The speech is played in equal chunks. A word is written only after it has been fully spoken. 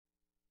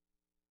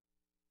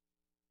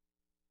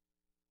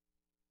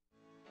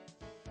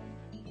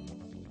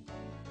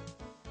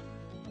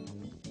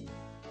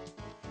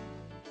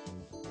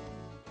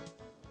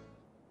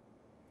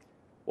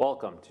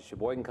Welcome to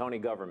Sheboygan County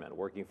Government,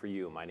 working for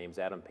you. My name's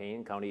Adam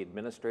Payne, County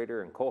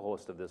Administrator and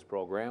co-host of this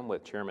program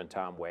with Chairman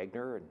Tom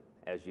Wagner. And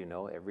as you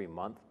know, every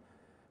month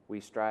we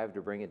strive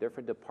to bring a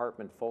different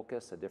department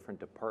focus, a different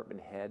department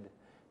head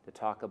to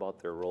talk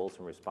about their roles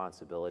and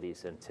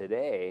responsibilities. And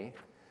today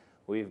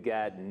we've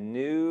got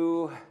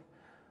new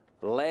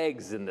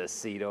legs in the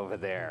seat over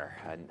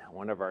there. And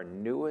one of our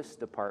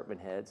newest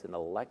department heads, an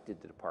elected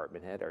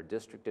department head, our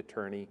District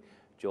Attorney,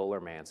 Joel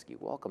Urmanski.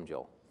 Welcome,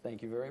 Joel.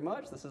 Thank you very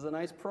much. This is a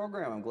nice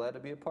program. I'm glad to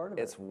be a part of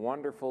it. It's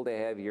wonderful to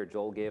have you here.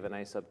 Joel gave a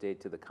nice update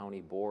to the county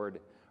board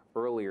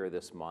earlier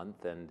this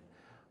month, and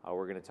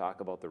we're going to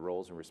talk about the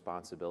roles and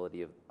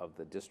responsibility of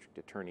the district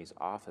attorney's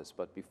office.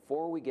 But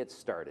before we get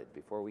started,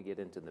 before we get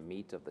into the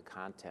meat of the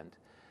content,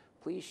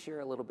 please share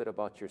a little bit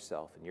about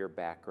yourself and your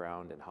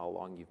background and how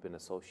long you've been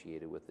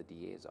associated with the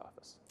DA's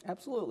office.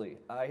 Absolutely.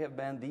 I have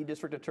been the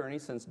district attorney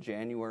since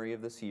January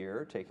of this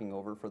year, taking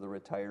over for the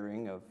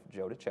retiring of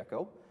Joe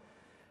DeCecco.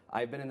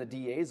 I've been in the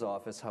DA's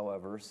office,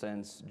 however,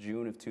 since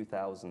June of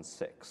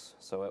 2006,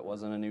 so it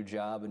wasn't a new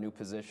job, a new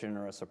position,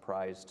 or a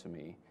surprise to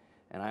me.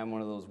 And I'm one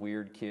of those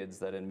weird kids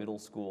that in middle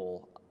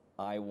school,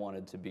 I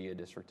wanted to be a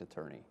district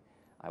attorney.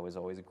 I was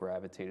always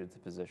gravitated to the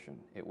position.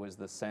 It was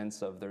the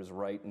sense of there's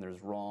right and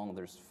there's wrong,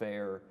 there's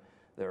fair,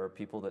 there are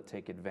people that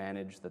take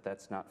advantage,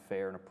 that's not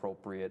fair and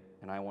appropriate,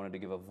 and I wanted to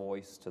give a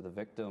voice to the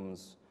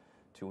victims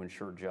to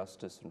ensure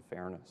justice and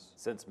fairness.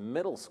 Since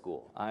middle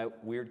school?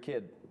 Weird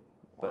kid.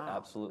 But wow,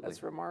 absolutely.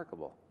 That's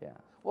remarkable. Yeah.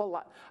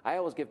 Well, I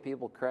always give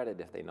people credit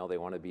if they know they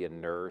want to be a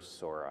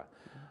nurse or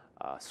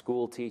a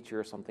school teacher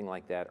or something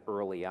like that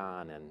early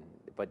on,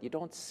 but you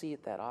don't see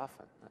it that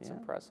often. That's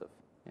impressive.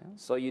 Yeah.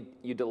 So you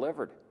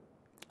delivered.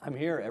 I'm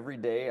here every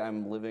day.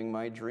 I'm living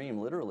my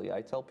dream, literally.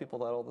 I tell people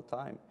that all the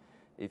time.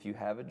 If you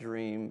have a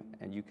dream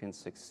and you can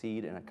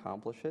succeed and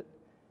accomplish it,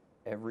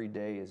 every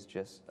day is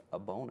just a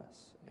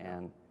bonus.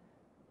 And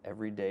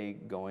every day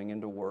going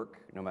into work,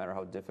 no matter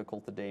how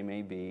difficult the day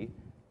may be,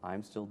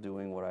 I'm still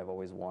doing what I've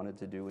always wanted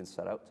to do and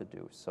set out to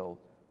do. So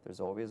there's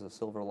always a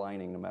silver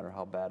lining, no matter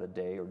how bad a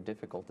day or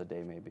difficult a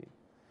day may be.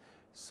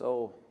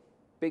 So,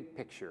 big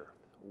picture,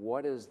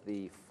 what is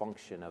the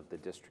function of the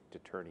district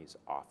attorney's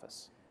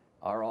office?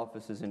 Our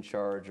office is in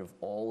charge of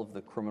all of the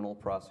criminal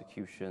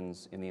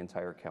prosecutions in the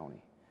entire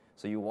county.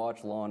 So you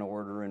watch Law and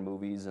Order in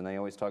movies and they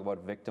always talk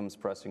about victims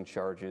pressing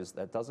charges.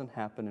 That doesn't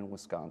happen in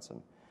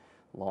Wisconsin.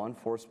 Law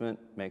enforcement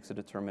makes a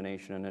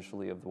determination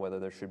initially of whether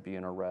there should be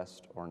an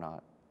arrest or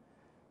not.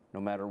 No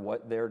matter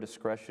what their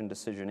discretion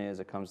decision is,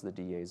 it comes to the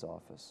DA's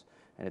office.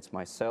 And it's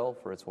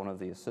myself or it's one of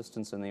the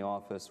assistants in the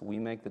office. We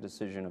make the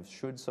decision of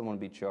should someone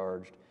be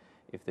charged,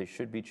 if they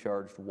should be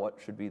charged, what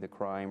should be the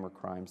crime or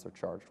crimes they're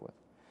charged with.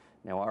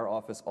 Now, our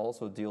office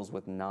also deals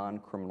with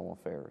non-criminal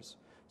affairs.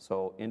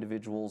 So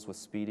individuals with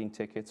speeding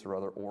tickets or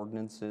other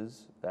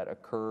ordinances that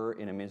occur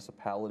in a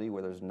municipality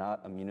where there's not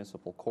a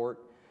municipal court,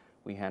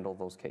 we handle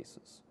those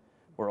cases.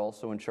 We're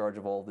also in charge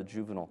of all the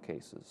juvenile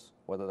cases,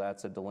 whether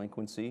that's a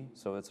delinquency,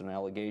 so it's an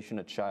allegation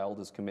a child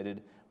has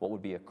committed what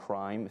would be a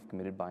crime if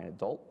committed by an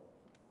adult,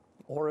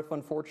 or if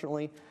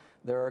unfortunately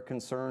there are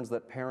concerns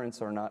that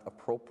parents are not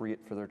appropriate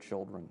for their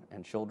children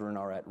and children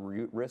are at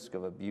risk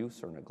of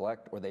abuse or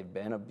neglect, or they've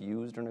been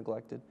abused or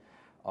neglected.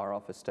 Our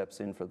office steps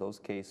in for those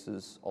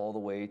cases all the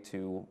way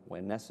to,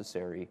 when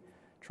necessary,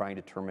 trying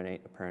to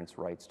terminate a parent's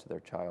rights to their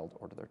child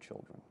or to their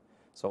children.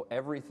 So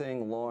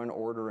everything law and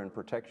order and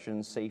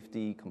protection,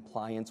 safety,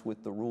 compliance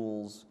with the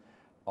rules,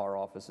 our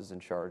office is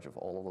in charge of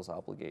all of those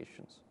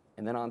obligations.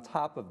 And then on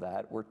top of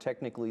that, we're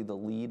technically the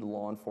lead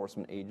law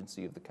enforcement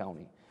agency of the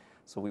county.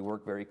 So we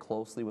work very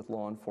closely with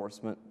law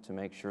enforcement to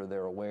make sure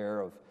they're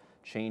aware of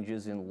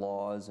changes in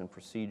laws and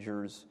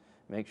procedures,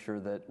 make sure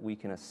that we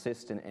can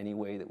assist in any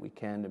way that we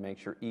can to make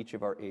sure each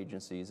of our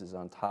agencies is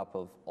on top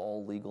of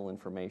all legal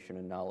information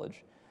and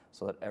knowledge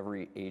so that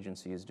every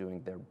agency is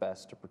doing their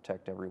best to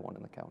protect everyone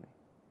in the county.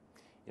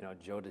 You know,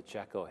 Joe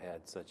DeCecco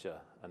had such a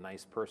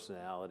nice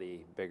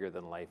personality, bigger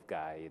than life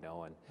guy, you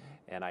know,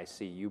 and I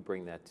see you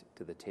bring that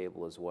to the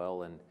table as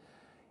well. And,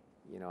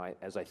 you know,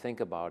 as I think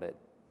about it,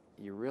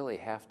 you really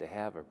have to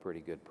have a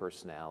pretty good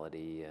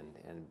personality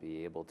and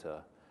be able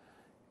to,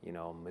 you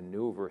know,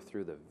 maneuver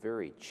through the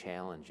very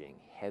challenging,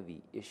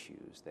 heavy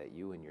issues that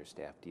you and your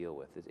staff deal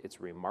with. It's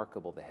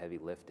remarkable the heavy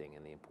lifting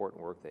and the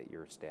important work that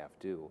your staff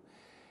do.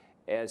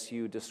 As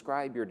you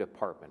describe your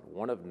department,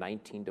 one of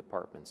 19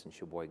 departments in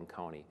Sheboygan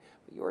County,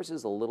 but yours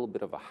is a little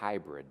bit of a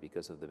hybrid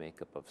because of the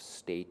makeup of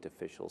state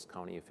officials,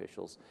 county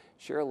officials.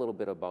 Share a little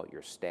bit about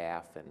your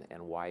staff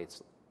and why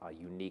it's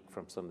unique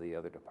from some of the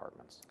other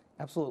departments.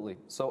 Absolutely.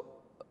 So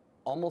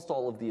almost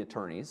all of the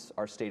attorneys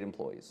are state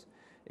employees.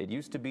 It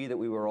used to be that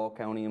we were all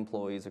county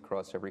employees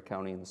across every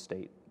county in the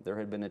state. There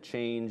had been a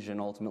change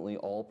and ultimately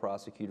all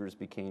prosecutors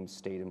became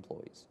state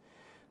employees.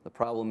 The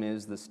problem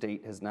is the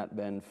state has not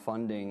been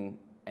funding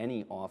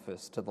any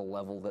office to the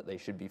level that they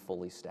should be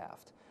fully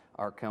staffed.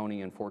 Our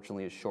county,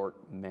 unfortunately, is short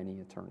many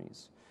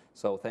attorneys.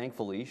 So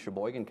thankfully,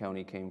 Sheboygan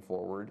County came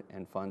forward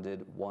and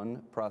funded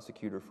one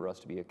prosecutor for us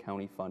to be a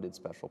county-funded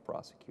special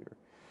prosecutor.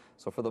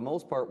 So for the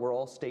most part, we're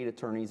all state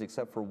attorneys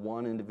except for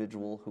one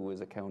individual who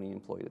is a county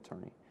employed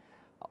attorney.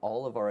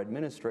 All of our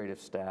administrative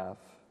staff,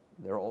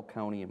 they're all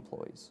county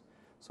employees.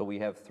 So we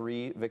have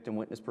 3 victim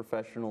witness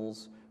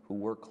professionals who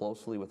work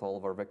closely with all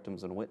of our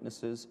victims and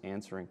witnesses,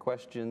 answering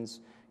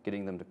questions,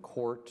 getting them to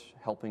court,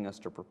 helping us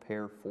to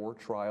prepare for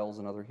trials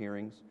and other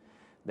hearings.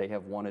 They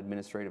have 1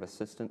 administrative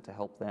assistant to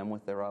help them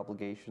with their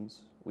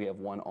obligations. We have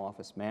 1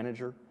 office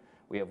manager.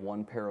 We have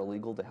 1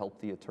 paralegal to help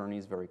the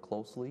attorneys very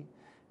closely.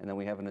 And then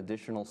we have an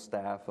additional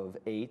staff of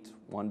 8,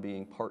 1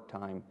 being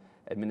part-time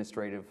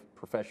administrative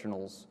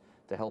professionals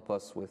to help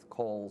us with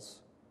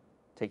calls,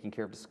 taking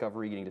care of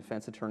discovery, getting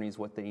defense attorneys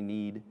what they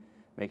need,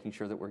 making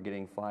sure that we're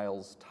getting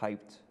files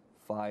typed,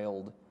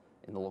 filed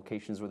in the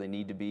locations where they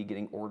need to be,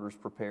 getting orders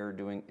prepared,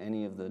 doing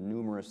any of the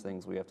numerous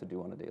things we have to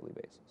do on a daily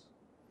basis.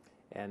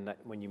 And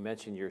when you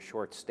mentioned you're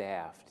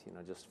short-staffed, you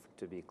know, just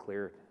to be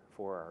clear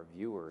for our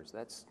viewers,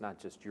 that's not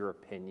just your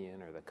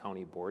opinion or the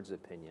county board's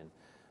opinion.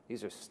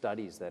 These are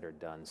studies that are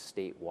done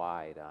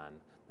statewide on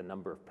the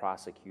number of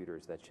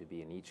prosecutors that should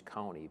be in each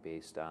county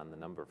based on the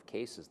number of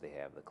cases they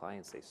have, the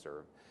clients they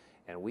serve.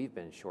 And we've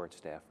been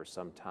short-staffed for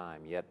some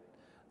time, yet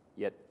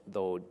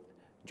though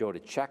Joe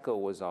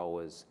DeCecco was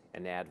always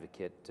an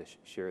advocate to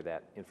share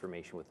that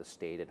information with the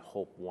state and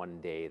hope one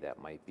day that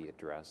might be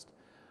addressed.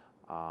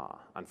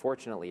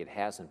 Unfortunately, it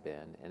hasn't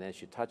been, and as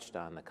you touched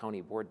on, the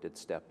county board did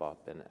step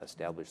up and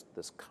establish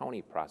this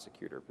county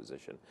prosecutor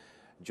position.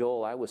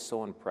 Joel, I was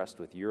so impressed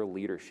with your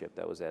leadership.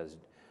 That was as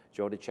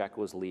Joe DeCecco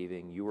was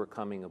leaving, you were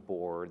coming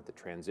aboard, the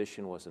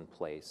transition was in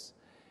place,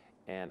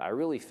 and I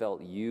really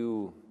felt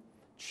you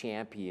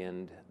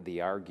championed the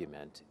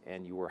argument,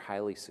 and you were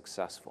highly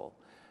successful.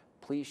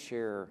 Please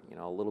share, you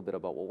know, a little bit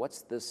about, well,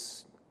 what's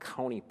this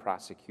county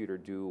prosecutor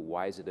do?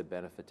 Why is it a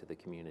benefit to the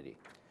community?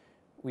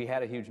 We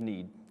had a huge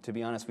need. To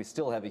be honest, we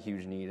still have a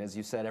huge need. As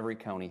you said, every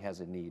county has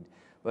a need.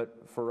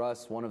 But for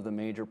us, one of the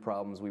major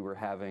problems we were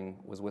having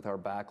was with our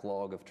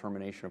backlog of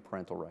termination of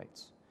parental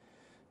rights.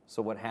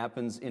 So what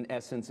happens in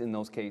essence in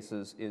those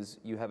cases is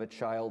you have a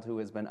child who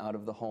has been out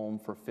of the home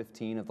for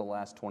 15 of the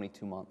last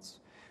 22 months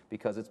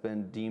because it's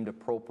been deemed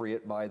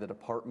appropriate by the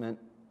department,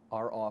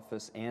 our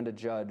office, and a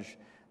judge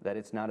that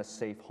it's not a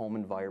safe home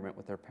environment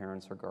with their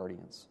parents or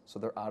guardians. So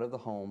they're out of the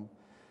home.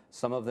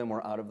 Some of them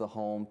were out of the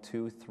home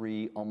 2,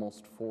 3,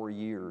 almost 4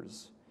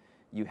 years.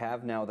 You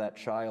have now that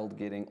child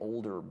getting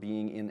older,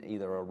 being in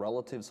either a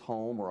relative's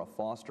home or a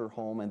foster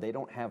home, and they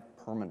don't have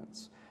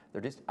permanence.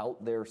 They're just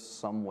out there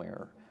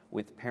somewhere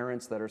with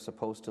parents that are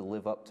supposed to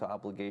live up to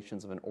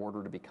obligations of an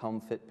order to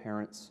become fit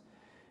parents.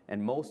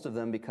 And most of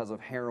them, because of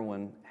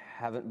heroin,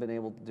 haven't been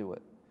able to do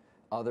it.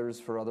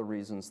 Others, for other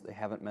reasons, they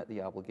haven't met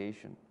the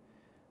obligation.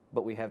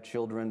 But we have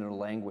children that are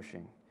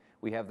languishing.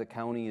 We have the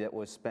county that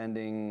was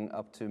spending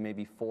up to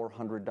maybe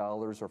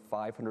 $400 or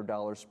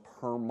 $500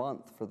 per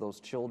month for those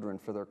children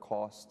for their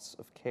costs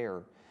of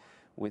care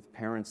with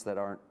parents that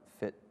aren't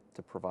fit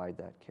to provide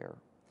that care.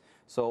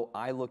 So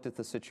I looked at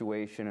the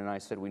situation and I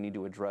said we need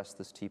to address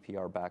this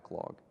TPR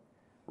backlog.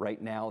 Right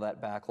now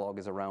that backlog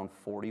is around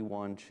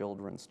 41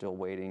 children still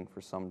waiting for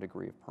some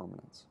degree of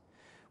permanence.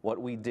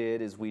 What we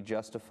did is we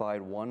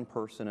justified 1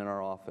 person in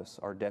our office,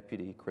 our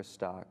deputy, Chris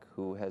Stock,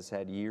 who has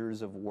had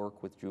years of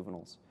work with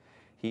juveniles.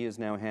 He is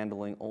now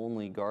handling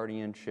only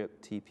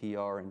guardianship,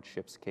 TPR, and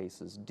CHIPS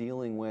cases,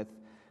 dealing with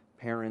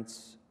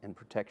parents and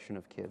protection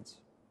of kids.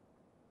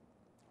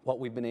 What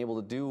we've been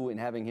able to do in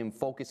having him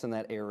focus in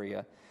that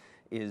area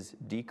is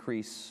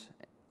decrease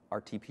our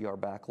TPR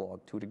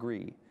backlog to a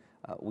degree.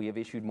 We have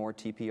issued more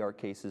TPR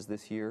cases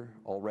this year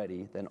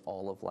already than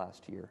all of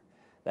last year.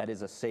 That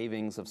is a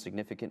savings of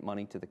significant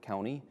money to the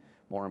county.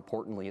 More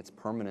importantly, it's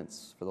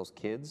permanence for those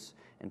kids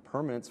and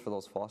permanence for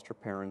those foster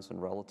parents and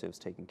relatives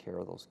taking care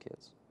of those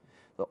kids.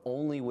 The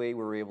only way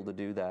we were able to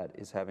do that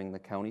is having the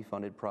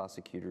county-funded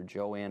prosecutor,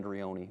 Joe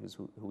Andrioni,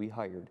 who we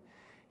hired.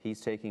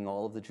 He's taking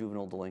all of the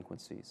juvenile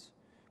delinquencies.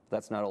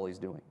 That's not all he's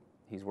doing.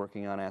 He's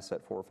working on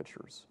asset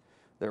forfeitures.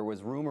 There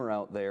was rumor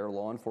out there,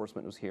 law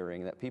enforcement was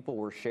hearing, that people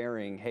were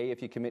sharing, hey,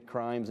 if you commit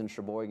crimes in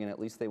Sheboygan, at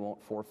least they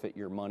won't forfeit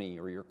your money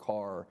or your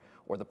car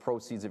or the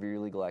proceeds of your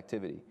illegal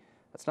activity.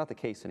 That's not the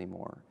case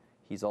anymore.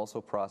 He's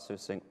also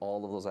processing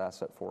all of those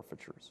asset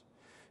forfeitures.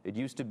 It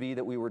used to be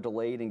that we were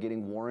delayed in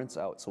getting warrants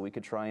out so we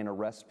could try and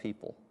arrest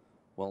people.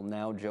 Well,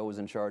 now Joe is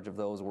in charge of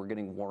those. We're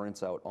getting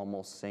warrants out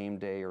almost same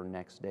day or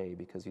next day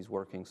because he's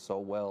working so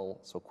well,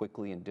 so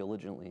quickly and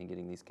diligently in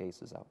getting these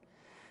cases out.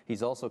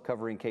 He's also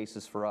covering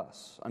cases for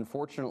us.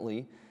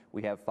 Unfortunately,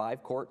 we have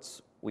 5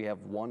 courts. We have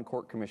 1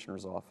 court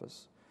commissioner's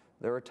office.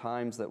 There are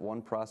times that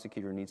 1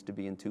 prosecutor needs to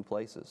be in 2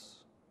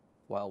 places.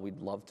 While we'd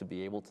love to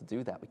be able to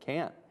do that, we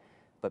can't.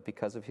 But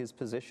because of his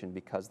position,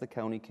 because the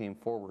county came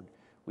forward,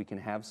 we can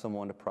have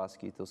someone to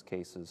prosecute those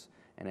cases.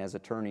 And as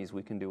attorneys,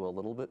 we can do a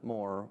little bit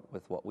more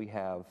with what we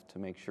have to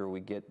make sure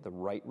we get the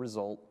right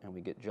result and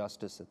we get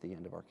justice at the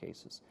end of our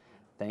cases.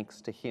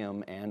 Thanks to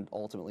him and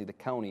ultimately the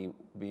county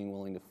being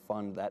willing to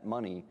fund that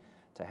money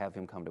to have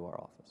him come to our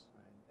office.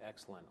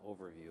 Excellent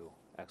overview,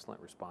 excellent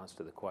response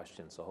to the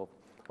question. So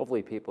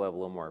hopefully people have a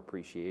little more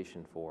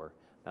appreciation for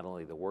not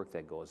only the work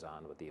that goes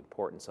on, but the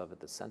importance of it,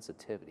 the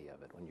sensitivity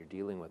of it. When you're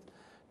dealing with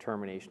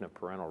termination of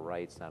parental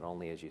rights, not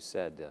only, as you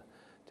said,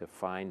 to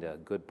find a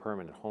good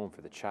permanent home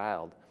for the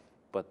child,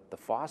 but the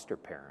foster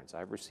parents.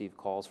 I've received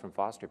calls from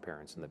foster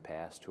parents in the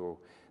past who,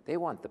 they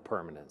want the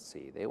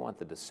permanency, they want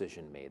the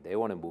decision made, they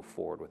want to move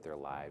forward with their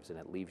lives, and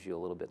it leaves you a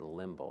little bit in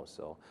limbo.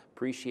 So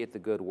appreciate the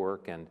good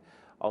work, and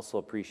also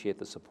appreciate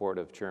the support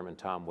of Chairman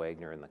Tom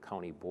Wagner and the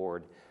county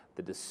board.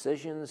 The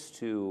decisions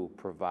to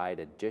provide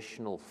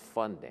additional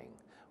funding,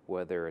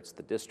 whether it's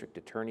the district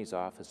attorney's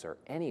office or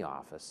any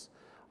office,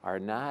 are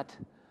not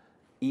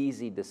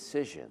easy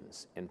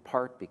decisions, in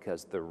part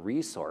because the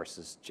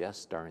resources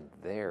just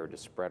aren't there to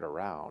spread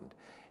around.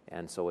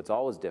 And so it's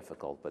always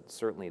difficult, but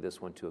certainly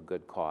this one to a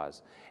good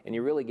cause. And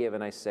you really gave a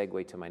nice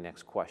segue to my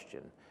next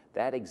question.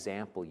 That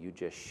example you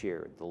just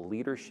shared, the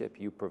leadership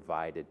you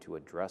provided to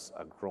address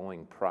a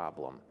growing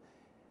problem,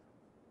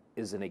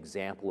 is an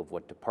example of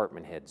what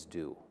department heads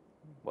do,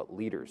 what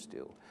leaders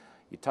do.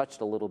 You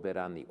touched a little bit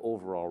on the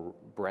overall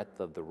breadth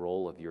of the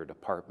role of your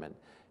department.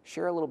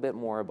 Share a little bit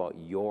more about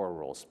your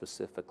role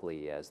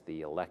specifically as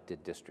the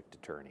elected district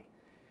attorney.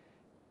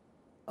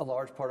 A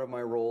large part of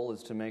my role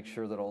is to make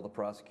sure that all the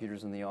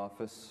prosecutors in the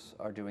office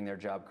are doing their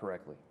job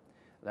correctly.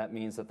 That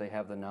means that they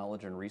have the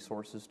knowledge and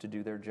resources to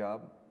do their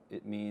job.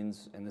 It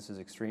means, and this is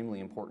extremely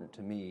important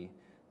to me,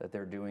 that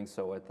they're doing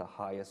so at the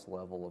highest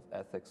level of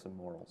ethics and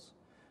morals,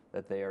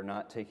 that they are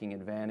not taking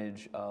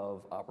advantage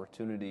of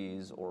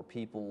opportunities or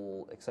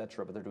people,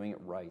 etc., but they're doing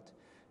it right.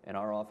 And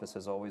our office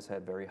has always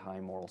had very high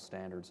moral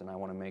standards, and I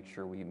want to make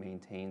sure we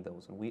maintain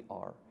those, and we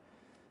are.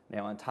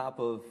 Now, on top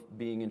of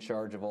being in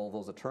charge of all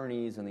those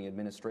attorneys and the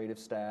administrative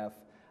staff,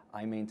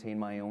 I maintain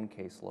my own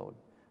caseload.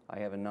 I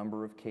have a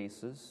number of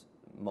cases.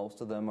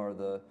 Most of them are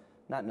the,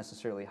 not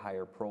necessarily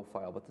higher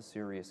profile, but the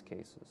serious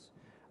cases.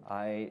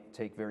 I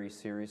take very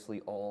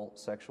seriously all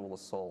sexual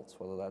assaults,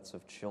 whether that's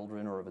of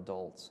children or of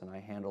adults, and I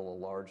handle a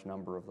large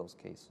number of those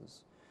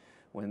cases.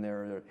 When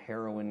there are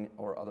heroin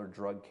or other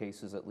drug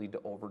cases that lead to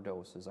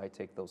overdoses, I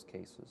take those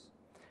cases.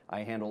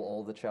 I handle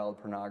all the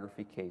child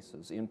pornography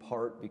cases, in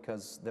part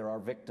because there are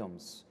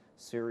victims,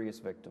 serious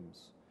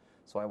victims.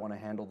 So I want to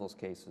handle those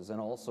cases, and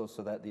also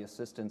so that the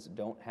assistants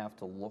don't have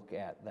to look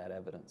at that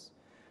evidence.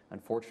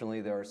 Unfortunately,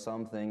 there are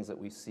some things that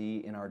we see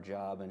in our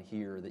job and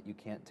here that you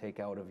can't take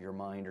out of your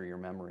mind or your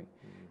memory.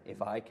 Mm-hmm.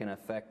 If I can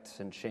affect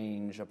and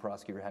change a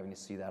prosecutor having to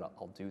see that,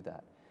 I'll do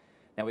that.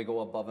 Now we go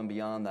above and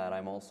beyond that.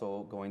 I'm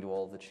also going to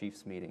all the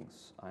chiefs'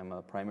 meetings. I'm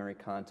a primary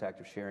contact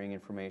of sharing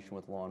information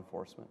with law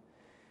enforcement.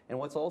 And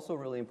what's also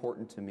really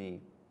important to me,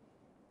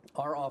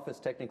 our office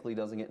technically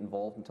doesn't get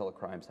involved until a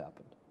crime's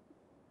happened.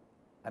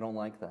 I don't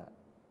like that.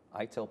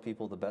 I tell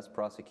people the best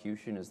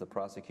prosecution is the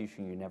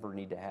prosecution you never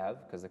need to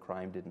have because the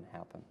crime didn't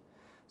happen.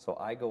 So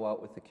I go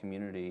out with the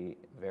community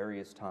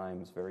various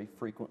times, very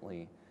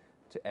frequently,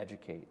 to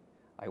educate.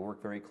 I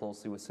work very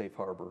closely with Safe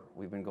Harbor.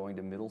 We've been going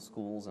to middle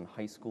schools and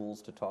high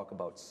schools to talk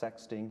about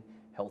sexting,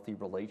 healthy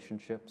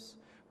relationships.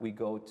 We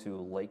go to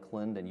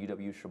Lakeland and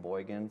UW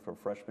Sheboygan for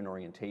freshman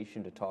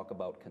orientation to talk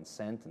about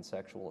consent and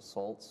sexual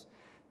assaults,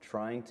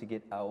 trying to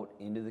get out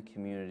into the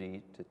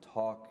community to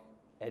talk,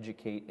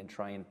 educate, and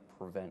try and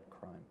prevent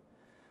crime.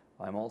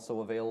 I'm also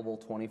available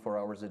 24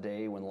 hours a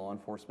day when law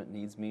enforcement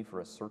needs me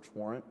for a search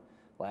warrant.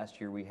 Last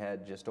year we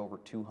had just over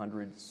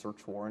 200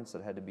 search warrants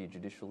that had to be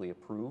judicially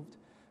approved.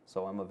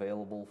 So I'm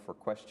available for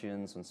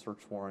questions and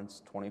search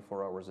warrants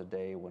 24 hours a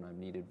day when I'm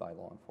needed by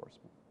law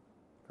enforcement.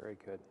 Very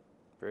good.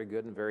 Very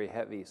good and very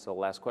heavy. So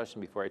last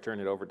question before I turn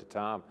it over to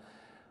Tom.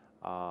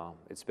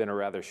 It's been a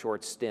rather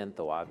short stint,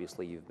 though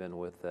obviously you've been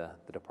with the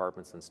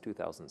department since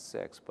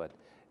 2006, but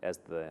as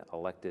the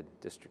elected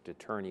district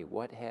attorney,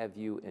 what have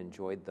you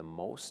enjoyed the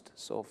most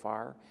so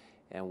far,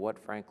 and what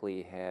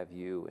frankly have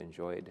you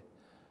enjoyed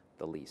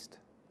the least?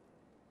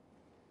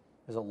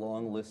 There's a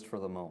long list for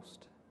the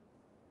most.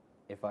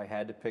 If I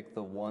had to pick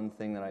the one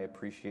thing that I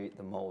appreciate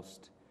the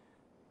most,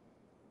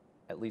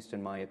 at least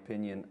in my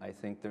opinion, I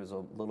think there's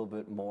a little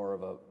bit more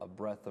of a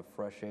breath of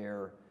fresh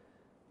air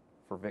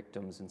for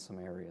victims in some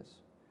areas.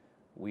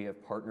 We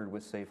have partnered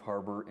with Safe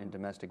Harbor in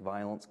domestic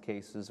violence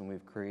cases, and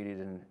we've created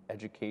an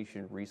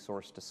education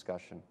resource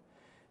discussion.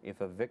 If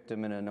a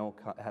victim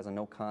has a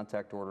no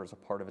contact order as a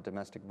part of a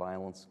domestic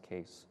violence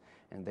case,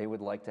 and they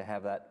would like to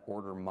have that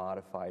order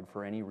modified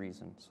for any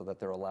reason so that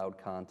they're allowed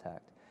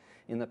contact.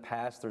 In the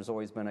past, there's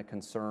always been a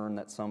concern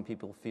that some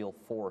people feel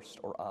forced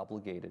or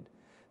obligated.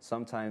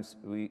 Sometimes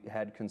we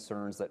had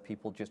concerns that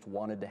people just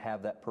wanted to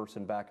have that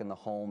person back in the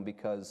home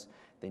because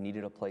they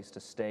needed a place to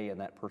stay and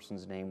that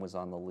person's name was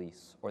on the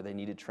lease, or they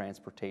needed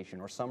transportation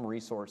or some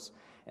resource,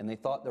 and they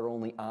thought their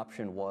only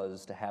option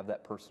was to have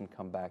that person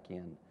come back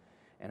in.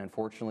 And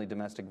unfortunately,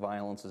 domestic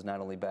violence is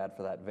not only bad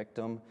for that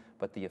victim,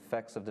 but the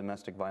effects of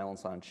domestic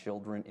violence on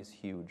children is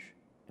huge.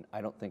 And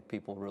I don't think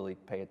people really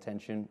pay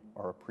attention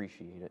or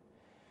appreciate it.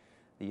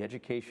 The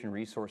education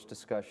resource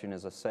discussion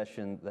is a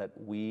session that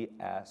we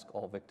ask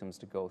all victims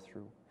to go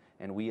through.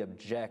 And we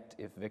object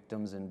if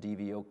victims in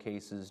DVO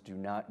cases do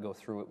not go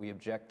through it. We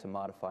object to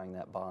modifying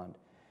that bond.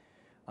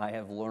 I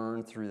have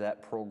learned through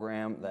that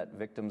program that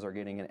victims are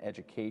getting an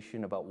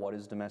education about what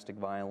is domestic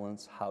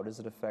violence, how does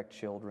it affect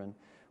children,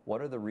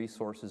 what are the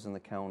resources in the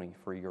county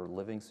for your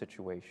living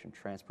situation,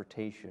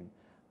 transportation,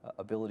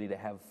 ability to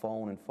have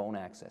phone and phone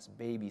access,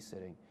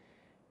 babysitting.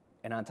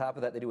 And on top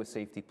of that, they do a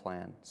safety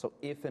plan. So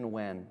if and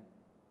when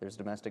there's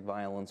domestic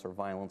violence or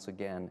violence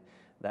again,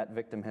 that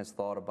victim has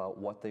thought about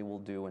what they will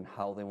do and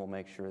how they will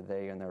make sure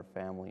they and their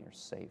family are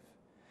safe.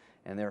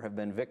 And there have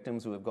been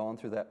victims who have gone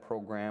through that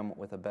program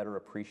with a better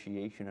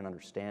appreciation and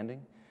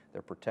understanding.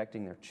 They're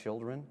protecting their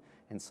children,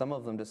 and some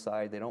of them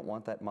decide they don't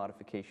want that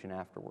modification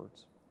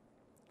afterwards.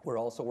 We're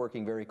also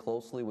working very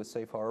closely with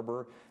Safe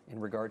Harbor in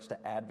regards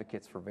to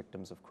advocates for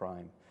victims of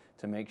crime,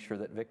 to make sure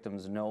that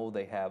victims know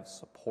they have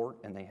support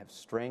and they have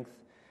strength.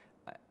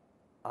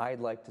 I'd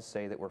like to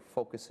say that we're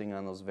focusing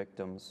on those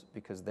victims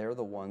because they're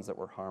the ones that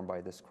were harmed by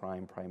this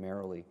crime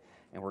primarily,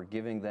 and we're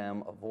giving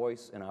them a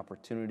voice, an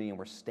opportunity, and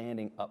we're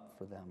standing up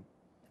for them.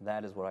 And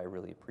that is what I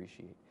really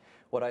appreciate.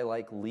 What I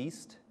like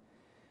least,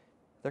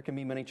 there can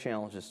be many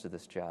challenges to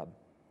this job.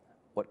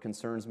 What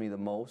concerns me the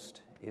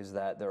most is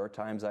that there are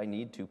times I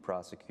need 2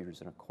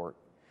 prosecutors in a court.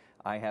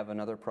 I have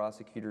another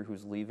prosecutor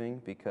who's leaving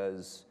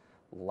because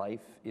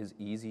life is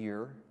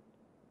easier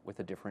with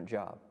a different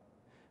job.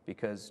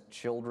 Because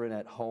children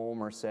at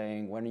home are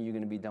saying, when are you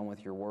going to be done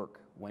with your work?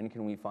 When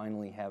can we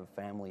finally have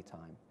family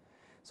time?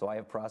 So I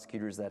have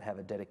prosecutors that have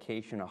a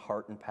dedication, a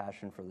heart and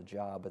passion for the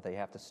job, but they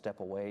have to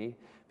step away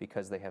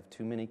because they have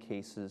too many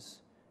cases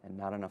and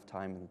not enough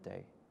time in the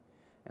day.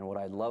 And what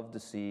I'd love to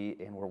see,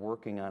 and we're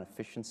working on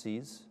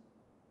efficiencies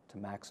to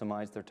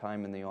maximize their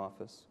time in the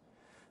office,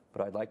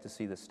 but I'd like to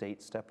see the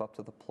state step up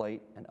to the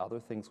plate and other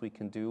things we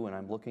can do, and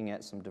I'm looking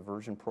at some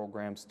diversion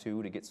programs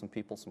too to get some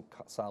people some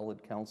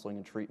solid counseling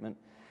and treatment.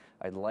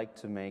 I'd like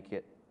to make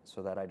it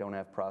so that I don't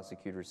have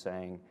prosecutors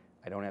saying,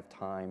 I don't have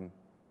time,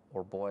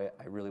 or boy,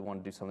 I really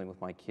want to do something with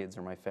my kids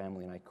or my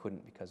family and I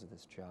couldn't because of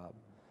this job.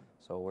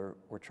 So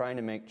we're trying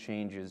to make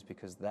changes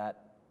because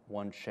that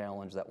one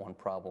challenge, that one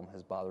problem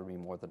has bothered me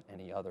more than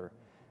any other.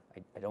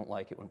 I don't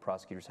like it when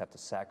prosecutors have to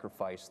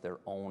sacrifice their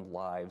own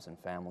lives and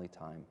family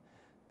time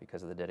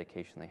because of the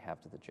dedication they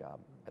have to the job.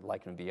 I'd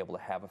like them to be able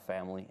to have a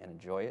family and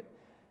enjoy it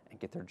and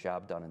get their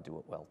job done and do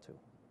it well too.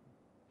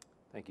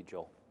 Thank you,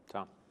 Joel.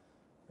 Tom?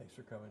 Thanks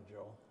for coming,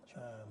 Joel.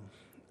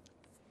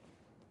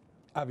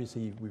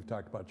 Obviously, we've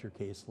talked about the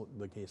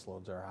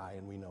caseloads are high,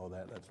 and we know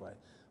that. That's why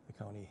the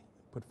county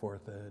put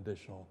forth an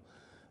additional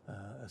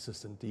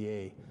assistant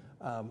DA.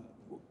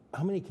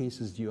 How many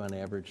cases do you on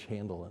average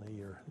handle in a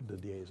year, the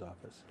DA's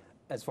office?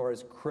 As far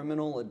as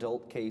criminal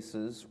adult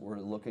cases, we're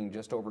looking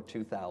just over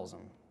 2,000,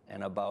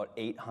 and about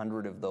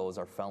 800 of those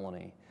are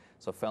felony.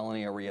 So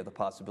felony are where you have the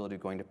possibility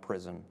of going to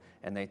prison,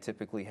 and they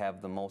typically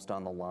have the most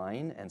on the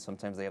line, and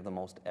sometimes they have the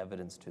most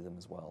evidence to them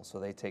as well. So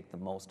they take the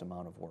most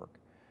amount of work.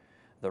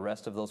 The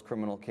rest of those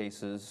criminal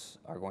cases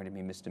are going to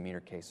be misdemeanor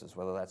cases,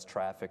 whether that's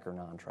traffic or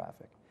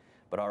non-traffic.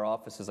 But our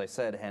office, as I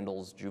said,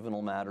 handles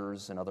juvenile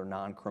matters and other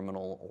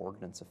non-criminal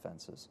ordinance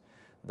offenses.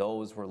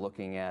 Those we're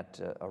looking at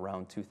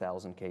around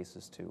 2,000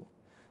 cases too.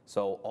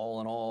 So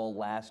all in all,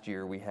 last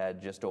year we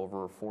had just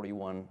over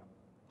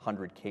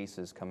 4,100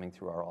 cases coming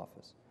through our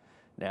office.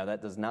 Now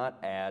that does not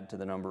add to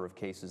the number of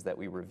cases that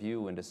we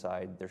review and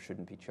decide there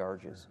shouldn't be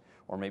charges,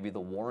 or maybe the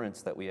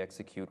warrants that we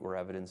execute where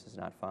evidence is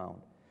not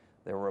found.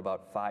 There were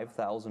about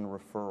 5,000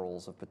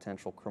 referrals of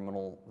potential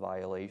criminal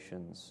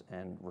violations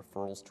and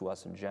referrals to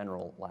us in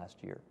general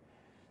last year.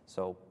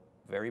 So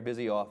very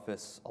busy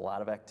office, a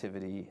lot of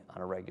activity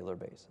on a regular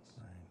basis.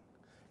 Right.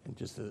 And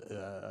just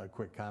a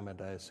quick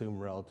comment, I assume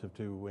relative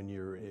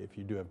to if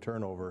you do have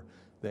turnover,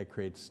 that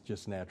creates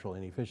just natural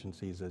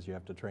inefficiencies as you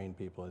have to train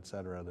people, et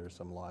cetera. There's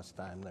some lost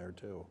time there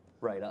too.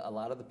 Right, a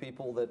lot of the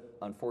people that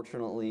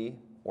unfortunately,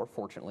 or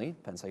fortunately,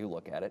 depends how you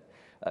look at it,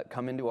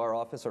 come into our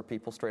office are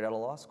people straight out of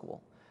law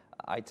school.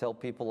 I tell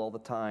people all the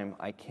time,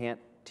 I can't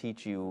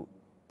teach you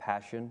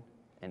passion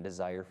and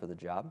desire for the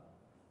job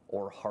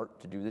or heart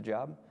to do the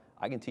job.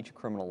 I can teach you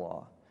criminal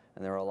law.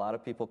 And there are a lot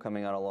of people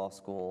coming out of law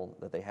school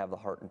that they have the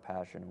heart and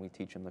passion, and we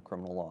teach them the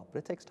criminal law. But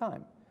it takes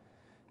time. Right.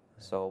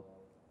 So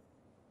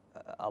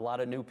a lot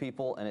of new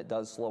people, and it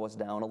does slow us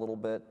down a little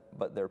bit,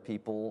 but they're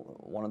people,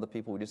 one of the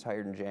people we just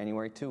hired in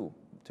January, two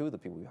of the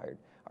people we hired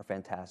are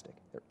fantastic.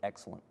 They're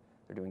excellent.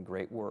 They're doing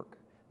great work.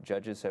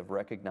 Judges have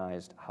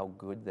recognized how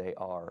good they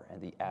are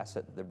and the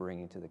asset that they're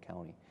bringing to the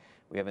county.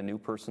 We have a new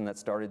person that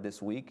started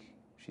this week.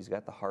 She's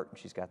got the heart and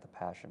she's got the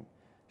passion.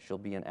 She'll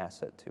be an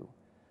asset too.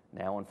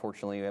 Now,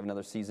 unfortunately, we have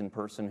another seasoned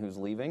person who's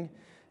leaving,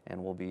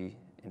 and we'll be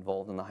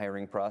involved in the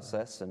hiring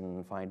process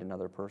and find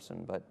another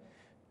person. But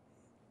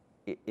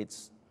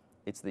it's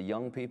the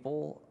young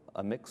people,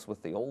 a mix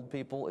with the old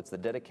people. It's the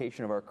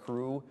dedication of our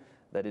crew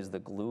that is the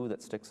glue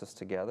that sticks us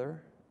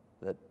together,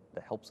 that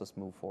helps us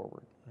move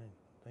forward. Right.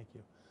 Thank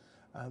you.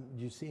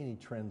 Do you see any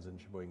trends in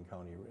Sheboygan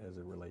County as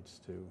it relates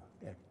to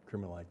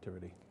criminal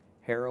activity?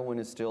 Heroin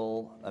is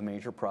still a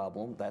major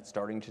problem. That's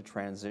starting to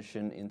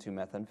transition into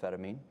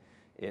methamphetamine.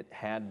 It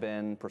had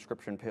been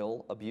prescription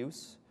pill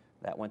abuse.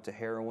 That went to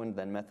heroin,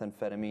 then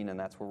methamphetamine, and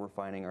that's where we're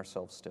finding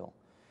ourselves still.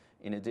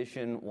 In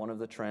addition, one of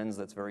the trends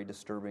that's very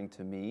disturbing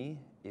to me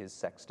is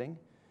sexting.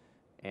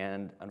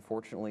 And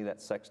unfortunately, that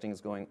sexting is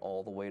going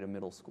all the way to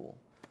middle school.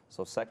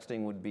 So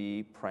sexting would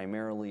be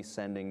primarily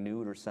sending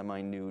nude or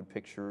semi-nude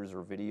pictures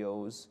or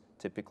videos.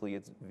 Typically,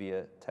 it's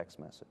via text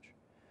message.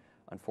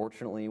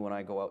 Unfortunately, when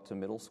I go out to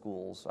middle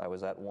schools, I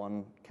was at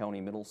one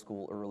county middle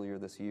school earlier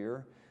this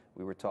year.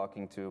 We were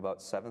talking to about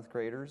 7th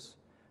graders.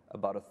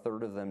 About a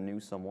third of them knew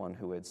someone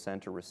who had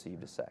sent or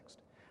received a sext.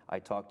 I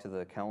talked to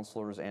the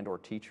counselors and or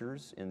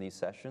teachers in these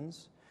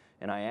sessions,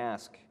 and I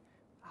ask,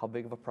 how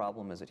big of a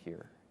problem is it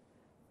here?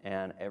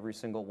 And every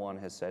single one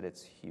has said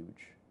it's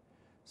huge.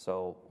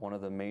 So one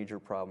of the major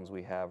problems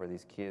we have are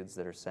these kids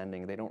that are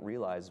sending, they don't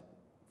realize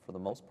for the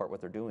most part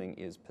what they're doing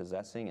is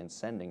possessing and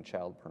sending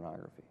child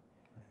pornography.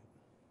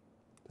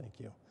 Thank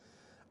you.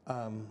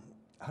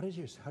 How do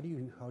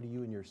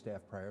you and your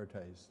staff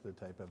prioritize the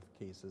type of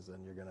cases?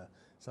 And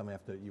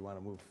you want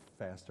to move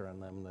faster on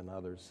them than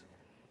others?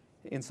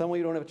 In some way,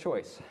 you don't have a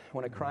choice.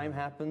 When a crime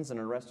happens and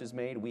an arrest is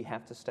made, we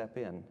have to step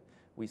in.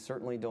 We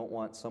certainly don't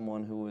want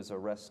someone who is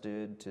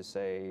arrested to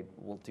say,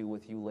 we'll deal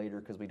with you later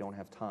because we don't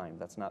have time.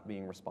 That's not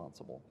being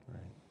responsible.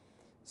 Right.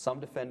 Some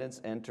defendants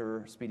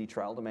enter speedy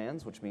trial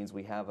demands, which means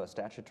we have a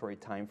statutory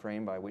time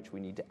frame by which we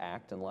need to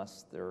act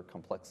unless there are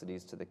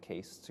complexities to the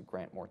case to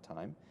grant more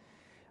time.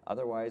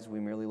 Otherwise, we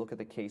merely look at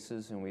the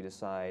cases and we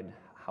decide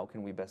how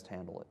can we best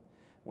handle it.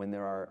 When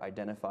there are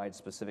identified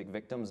specific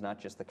victims, not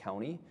just the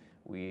county,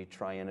 we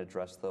try and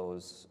address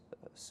those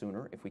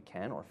sooner if we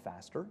can or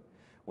faster.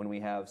 When we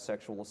have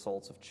sexual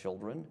assaults of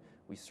children,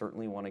 we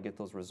certainly want to get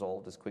those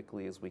resolved as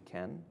quickly as we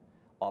can.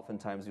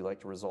 Oftentimes we like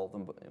to resolve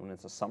them when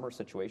it's a summer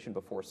situation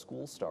before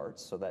school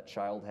starts, so that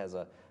child has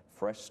a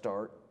fresh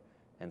start.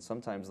 And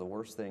sometimes the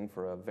worst thing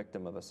for a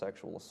victim of a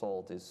sexual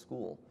assault is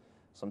school.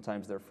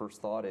 Sometimes their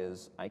first thought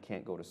is, I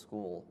can't go to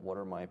school. What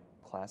are my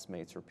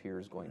classmates or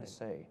peers going to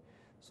say?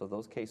 So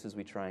those cases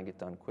we try and get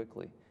done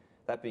quickly.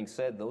 That being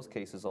said, those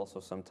cases also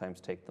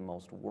sometimes take the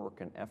most work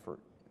and effort.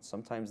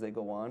 Sometimes they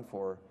go on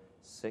for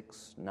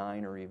 6,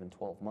 9, or even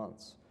 12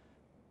 months.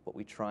 But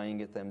we try and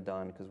get them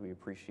done because we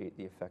appreciate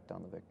the effect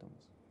on the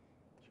victims.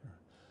 Sure.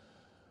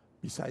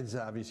 Besides,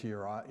 obviously,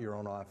 your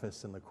own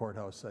office and the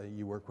courthouse,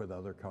 you work with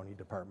other county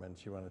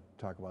departments. You want to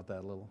talk about that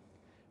a little?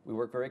 We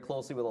work very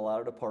closely with a lot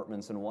of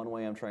departments, and one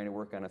way I'm trying to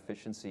work on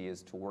efficiency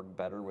is to work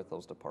better with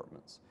those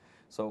departments.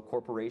 So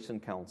Corporation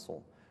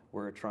Counsel,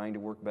 we're trying to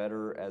work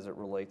better as it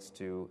relates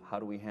to how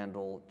do we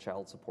handle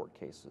child support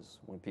cases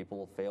when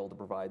people fail to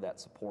provide that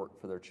support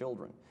for their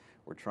children.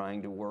 We're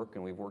trying to work,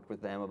 and we've worked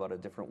with them about a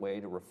different way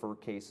to refer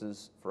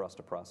cases for us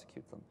to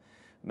prosecute them.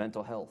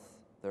 Mental health.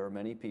 There are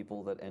many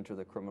people that enter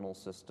the criminal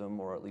system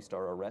or at least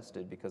are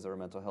arrested because there are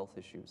mental health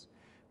issues.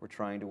 We're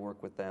trying to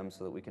work with them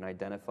so that we can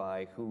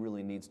identify who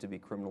really needs to be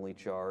criminally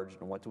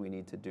charged and what do we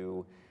need to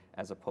do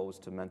as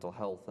opposed to mental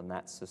health, and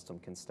that system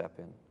can step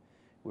in.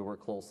 We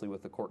work closely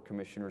with the court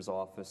commissioner's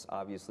office,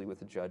 obviously with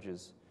the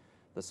judges,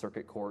 the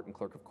circuit court and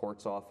clerk of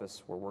court's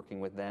office. We're working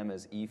with them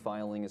as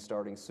e-filing is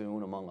starting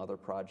soon, among other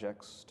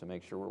projects, to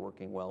make sure we're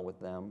working well with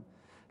them.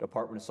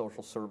 Department of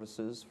Social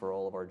Services for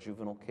all of our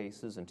juvenile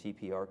cases and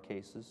TPR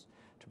cases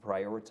to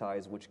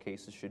prioritize which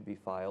cases should be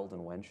filed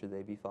and when should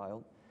they be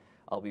filed.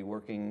 I'll be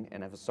working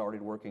and have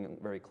started working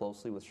very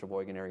closely with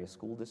Sheboygan Area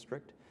School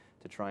District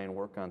to try and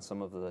work on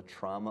some of the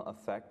trauma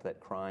effect that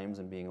crimes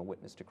and being a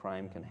witness to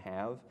crime can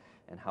have,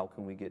 and how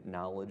can we get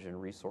knowledge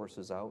and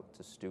resources out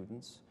to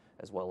students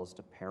as well as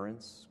to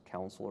parents,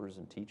 counselors,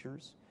 and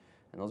teachers.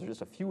 And those are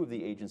just a few of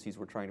the agencies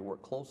we're trying to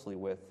work closely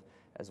with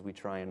as we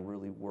try and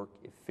really work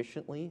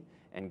efficiently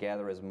and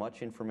gather as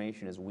much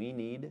information as we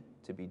need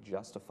to be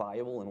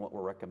justifiable in what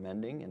we're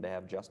recommending and to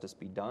have justice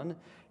be done,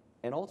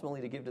 and ultimately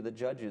to give to the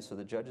judges so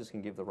the judges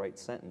can give the right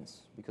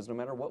sentence. Because no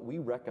matter what we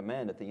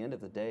recommend, at the end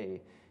of the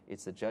day,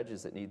 it's the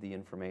judges that need the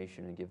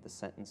information and give the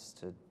sentence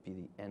to be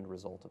the end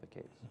result of a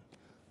case.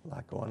 A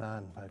lot going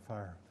on by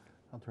far.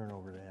 I'll turn it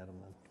over to Adam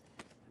then.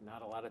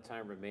 Not a lot of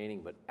time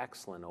remaining, but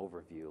excellent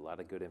overview. A lot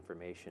of good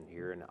information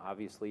here. And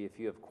obviously, if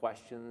you have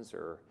questions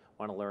or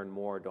want to learn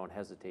more, don't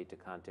hesitate to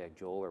contact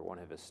Joel or one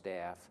of his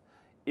staff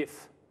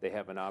if they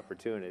have an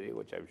opportunity,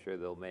 which I'm sure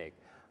they'll make.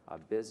 A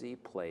busy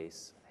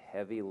place,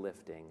 heavy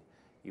lifting.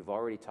 You've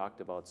already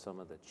talked about some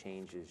of the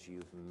changes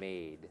you've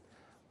made.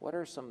 What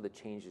are some of the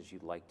changes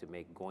you'd like to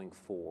make going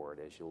forward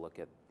as you look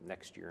at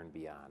next year and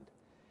beyond?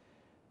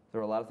 There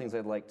are a lot of things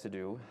I'd like to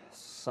do.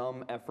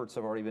 Some efforts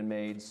have already been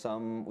made.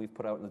 Some we've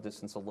put out in the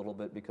distance a little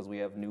bit because we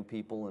have new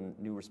people and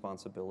new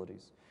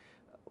responsibilities.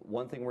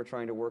 One thing we're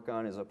trying to work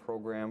on is a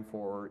program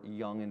for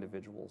young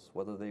individuals,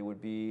 whether they would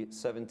be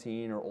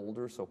 17 or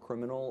older, so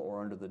criminal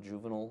or under the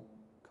juvenile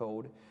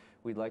code.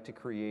 We'd like to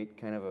create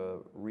kind of a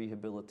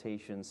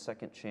rehabilitation,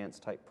 second chance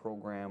type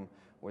program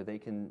where they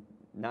can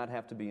not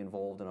have to be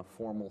involved in a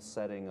formal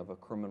setting of a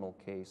criminal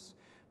case,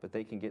 but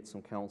they can get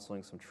some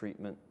counseling, some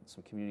treatment,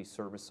 some community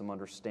service, some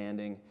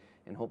understanding,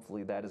 and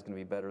hopefully that is going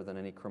to be better than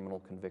any criminal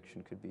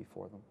conviction could be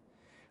for them.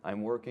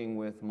 I'm working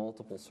with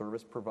multiple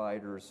service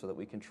providers so that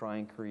we can try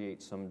and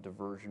create some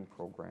diversion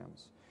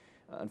programs.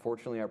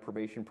 Unfortunately, our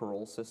probation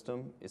parole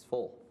system is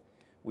full.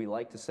 We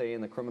like to say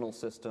in the criminal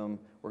system,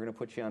 we're going to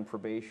put you on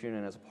probation,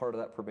 and as a part of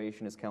that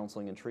probation is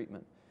counseling and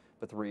treatment.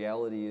 But the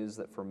reality is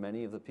that for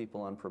many of the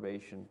people on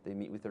probation, they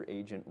meet with their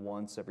agent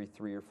once every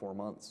 3 or 4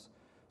 months.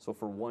 So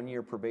for 1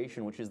 year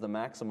probation, which is the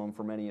maximum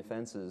for many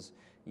offenses,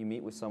 you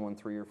meet with someone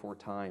 3 or 4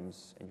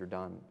 times and you're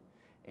done.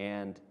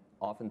 And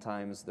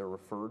oftentimes they're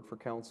referred for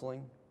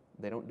counseling.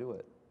 They don't do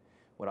it.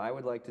 What I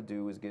would like to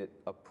do is get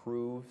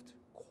approved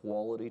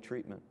quality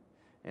treatment.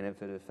 And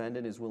if a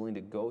defendant is willing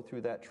to go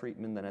through that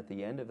treatment, then at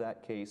the end of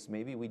that case,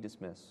 maybe we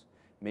dismiss.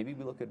 Maybe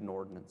we look at an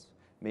ordinance.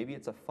 Maybe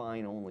it's a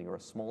fine only or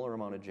a smaller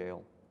amount of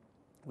jail.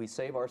 We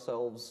save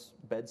ourselves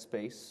bed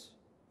space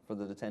for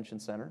the detention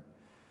center.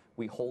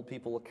 We hold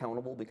people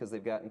accountable because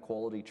they've gotten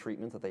quality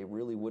treatment that they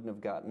really wouldn't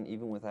have gotten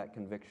even with that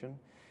conviction.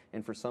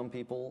 And for some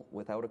people,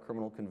 without a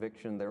criminal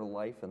conviction, their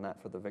life and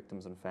that for the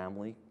victims and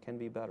family can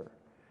be better.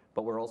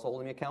 But we're also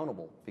holding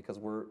accountable because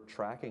we're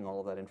tracking all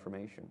of that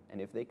information.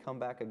 And if they come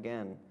back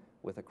again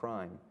with a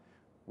crime,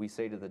 we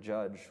say to the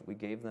judge, we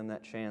gave them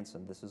that chance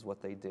and this is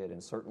what they did.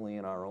 And certainly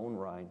in our own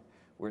right,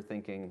 we're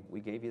thinking, we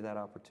gave you that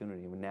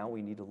opportunity, and now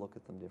we need to look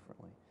at them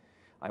differently.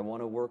 I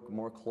want to work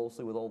more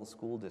closely with all the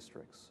school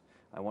districts.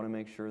 I want to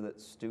make sure that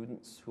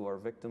students who are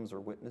victims or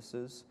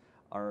witnesses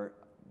are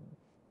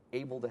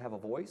able to have a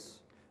voice,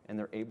 and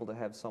they're able to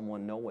have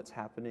someone know what's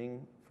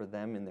happening for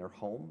them in their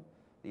home.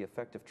 The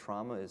effect of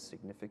trauma is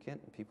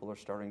significant, and people are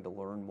starting to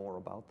learn more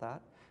about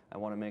that. I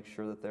want to make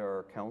sure that there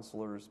are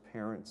counselors,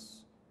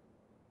 parents,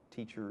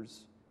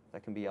 teachers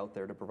that can be out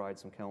there to provide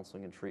some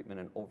counseling and treatment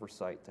and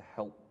oversight to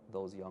help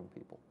those young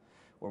people.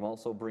 We're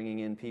also bringing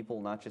in people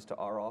not just to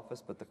our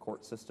office, but the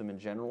court system in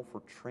general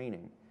for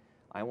training.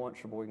 I want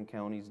Sheboygan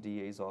County's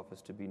DA's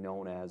office to be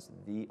known as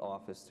the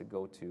office to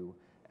go to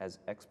as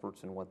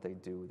experts in what they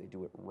do. They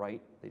do it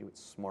right, they do it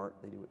smart,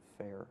 they do it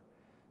fair.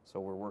 So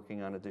we're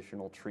working on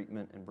additional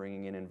treatment and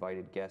bringing in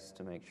invited guests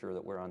to make sure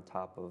that we're on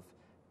top of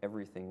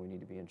everything we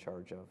need to be in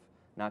charge of,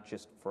 not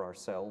just for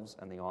ourselves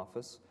and the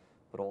office,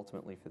 but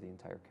ultimately for the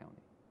entire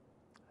county.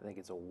 I think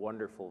it's a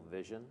wonderful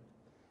vision,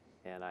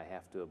 and I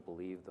have to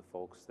believe the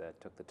folks that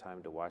took the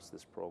time to watch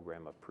this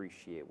program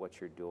appreciate what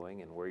you're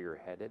doing and where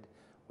you're headed.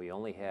 We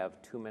only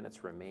have 2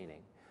 minutes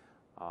remaining.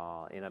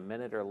 In a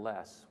minute or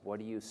less, what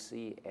do you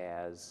see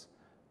as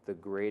the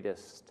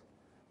greatest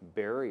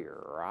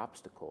barrier or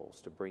obstacles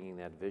to bringing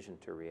that vision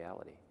to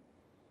reality?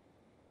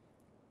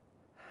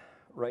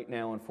 Right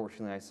now,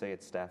 unfortunately, I say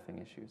it's staffing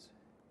issues.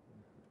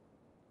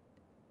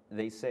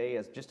 They say,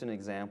 as just an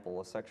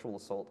example, a sexual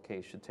assault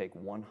case should take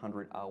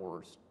 100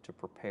 hours to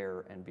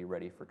prepare and be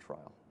ready for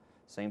trial.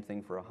 Same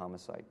thing for a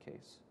homicide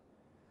case.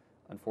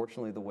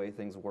 Unfortunately, the way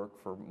things work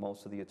for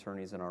most of the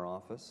attorneys in our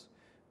office,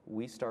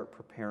 we start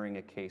preparing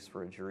a case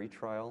for a jury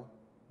trial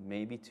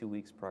maybe 2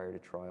 weeks prior to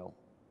trial.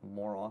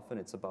 More often,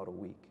 it's about a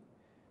week.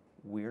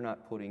 We're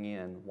not putting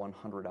in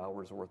 100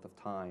 hours worth of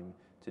time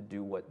to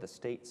do what the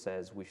state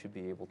says we should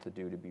be able to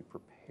do to be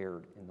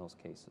prepared in those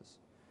cases.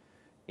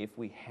 If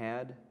we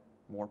had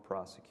more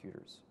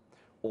prosecutors,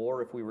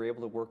 or if we were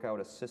able to work out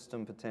a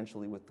system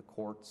potentially with the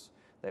courts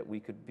that we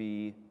could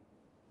be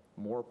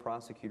more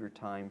prosecutor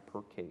time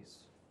per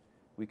case,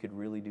 we could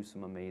really do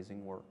some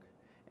amazing work.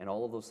 And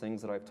all of those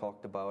things that I've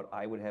talked about,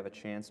 I would have a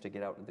chance to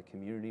get out into the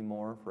community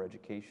more for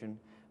education.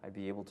 I'd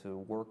be able to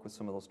work with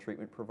some of those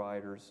treatment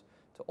providers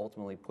to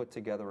ultimately put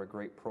together a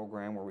great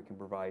program where we can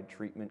provide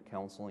treatment,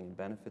 counseling, and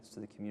benefits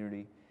to the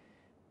community.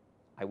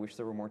 I wish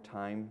there were more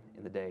time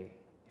in the day.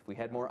 If we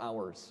had more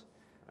hours,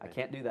 I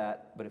can't do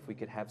that, but if we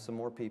could have some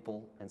more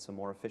people and some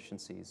more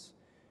efficiencies,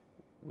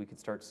 we could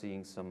start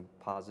seeing some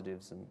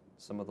positives and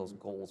some of those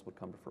goals would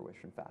come to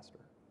fruition faster.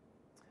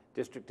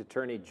 District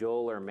Attorney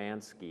Joel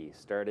Urmanski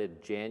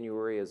started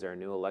January as our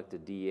new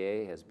elected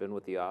DA, has been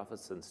with the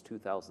office since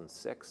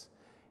 2006,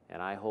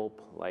 and I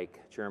hope,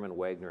 like Chairman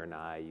Wagner and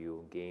I,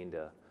 you gained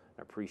an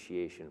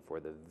appreciation for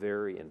the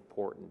very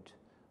important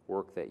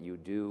work that you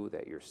do,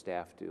 that your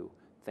staff do.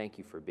 Thank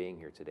you for being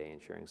here today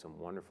and sharing some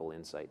wonderful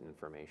insight and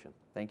information.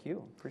 Thank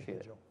you.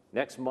 Appreciate it.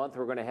 Next month,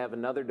 we're going to have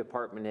another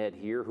department head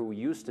here who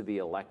used to be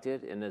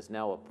elected and is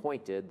now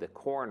appointed. The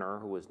coroner,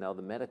 who is now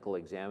the medical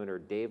examiner,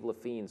 Dave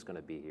Lafine, is going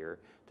to be here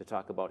to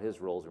talk about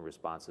his roles and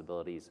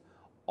responsibilities.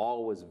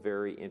 Always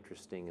very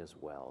interesting as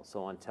well.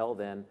 So until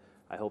then,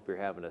 I hope you're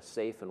having a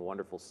safe and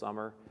wonderful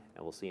summer,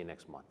 and we'll see you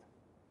next month.